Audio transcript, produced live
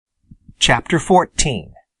Chapter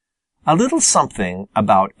 14 A Little Something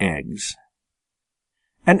About Eggs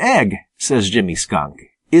An egg, says Jimmy Skunk,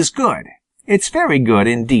 is good. It's very good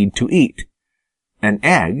indeed to eat. An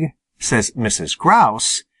egg, says Mrs.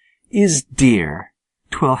 Grouse, is dear.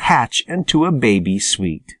 'Twill hatch into a baby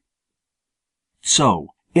sweet. So,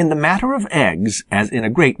 in the matter of eggs, as in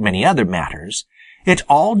a great many other matters, it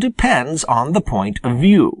all depends on the point of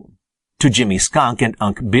view. To Jimmy Skunk and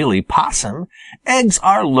Unc' Billy Possum, eggs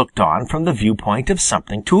are looked on from the viewpoint of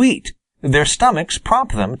something to eat. Their stomachs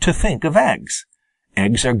prompt them to think of eggs.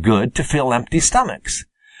 Eggs are good to fill empty stomachs.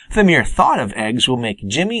 The mere thought of eggs will make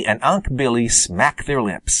Jimmy and Unc' Billy smack their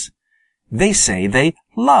lips. They say they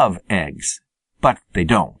love eggs, but they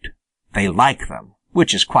don't. They like them,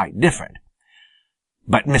 which is quite different.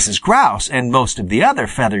 But Mrs. Grouse and most of the other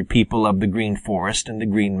feathered people of the Green Forest and the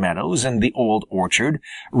Green Meadows and the Old Orchard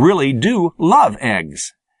really do love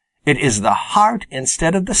eggs. It is the heart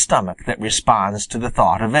instead of the stomach that responds to the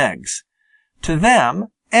thought of eggs. To them,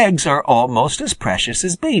 eggs are almost as precious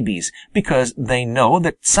as babies, because they know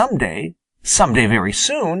that someday very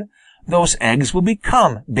soon, those eggs will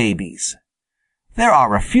become babies. There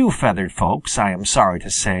are a few feathered folks, I am sorry to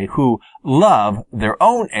say, who love their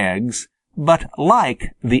own eggs, but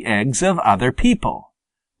like the eggs of other people.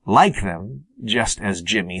 Like them just as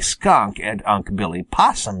Jimmy Skunk and Unc' Billy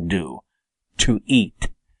Possum do, to eat.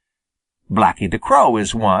 Blacky the Crow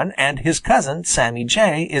is one, and his cousin Sammy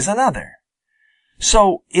Jay is another.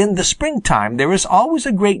 So in the springtime there is always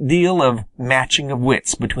a great deal of matching of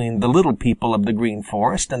wits between the little people of the Green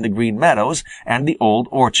Forest and the Green Meadows and the Old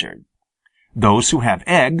Orchard. Those who have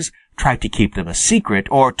eggs try to keep them a secret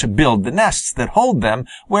or to build the nests that hold them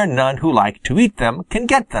where none who like to eat them can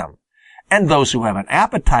get them, and those who have an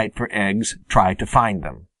appetite for eggs try to find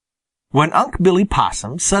them. When Unc' Billy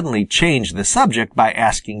Possum suddenly changed the subject by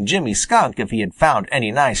asking Jimmy Skunk if he had found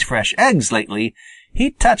any nice fresh eggs lately, he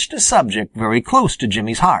touched a subject very close to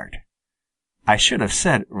Jimmy's heart. I should have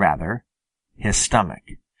said, rather, his stomach.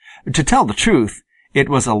 To tell the truth, it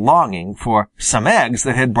was a longing for some eggs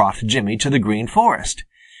that had brought Jimmy to the Green Forest.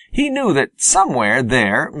 He knew that somewhere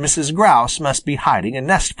there Mrs. Grouse must be hiding a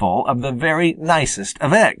nestful of the very nicest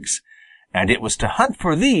of eggs, and it was to hunt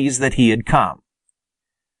for these that he had come.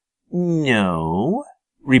 "No,"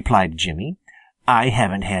 replied Jimmy, "I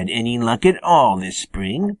haven't had any luck at all this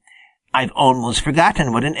spring. I've almost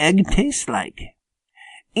forgotten what an egg tastes like.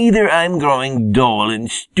 Either I'm growing dull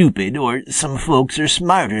and stupid, or some folks are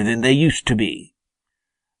smarter than they used to be.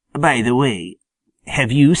 By the way,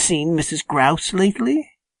 have you seen Mrs. Grouse lately?"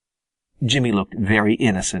 Jimmy looked very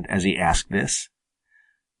innocent as he asked this.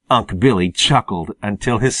 Unc' Billy chuckled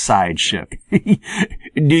until his sides shook.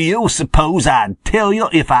 "Do you suppose I'd tell you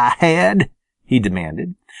if I had?" he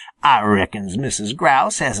demanded. "I reckons Mrs.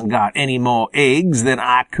 Grouse hasn't got any more eggs than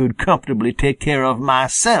I could comfortably take care of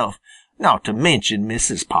myself, not to mention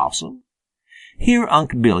Mrs. Possum." Here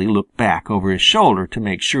Unc' Billy looked back over his shoulder to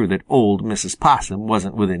make sure that old Mrs. Possum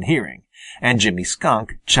wasn't within hearing, and Jimmy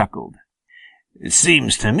Skunk chuckled.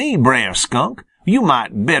 "Seems to me, Brer Skunk, you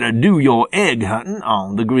might better do your egg hunting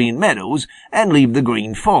on the Green Meadows and leave the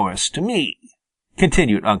Green Forest to me,"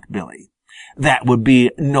 continued Unc' Billy. "That would be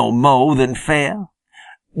no mo' than fair.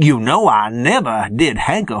 You know I never did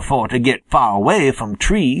hanker for to get far away from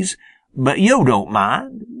trees, but yo' don't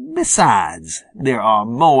mind. Besides, there are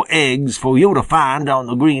more eggs for yo' to find on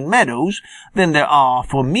the Green Meadows than there are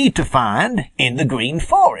for me to find in the Green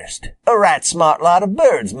Forest. A right smart lot of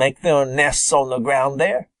birds make their nests on the ground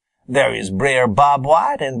there. There is Brer Bob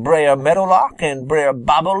White and Brer Meadowlark and Brer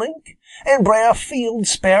Bobolink and Brer Field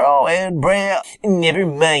Sparrow and Brer—" "Never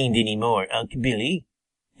mind any more, Unc' Billy,"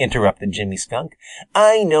 interrupted Jimmy Skunk.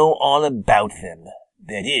 "I know all about them.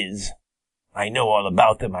 That is, I know all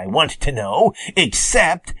about them I want to know,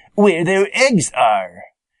 except where their eggs are.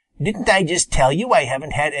 Didn't I just tell you I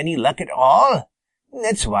haven't had any luck at all?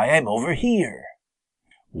 That's why I'm over here."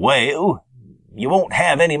 "Well, you won't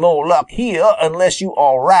have any more luck here unless you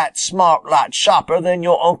are right smart lot sharper than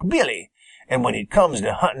your Unc' Billy, and when it comes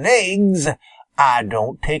to hunting eggs, I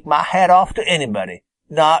don't take my hat off to anybody,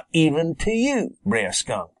 not even to you, Brer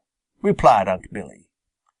Skunk," replied Unc' Billy.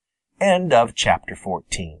 End of chapter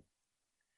 14.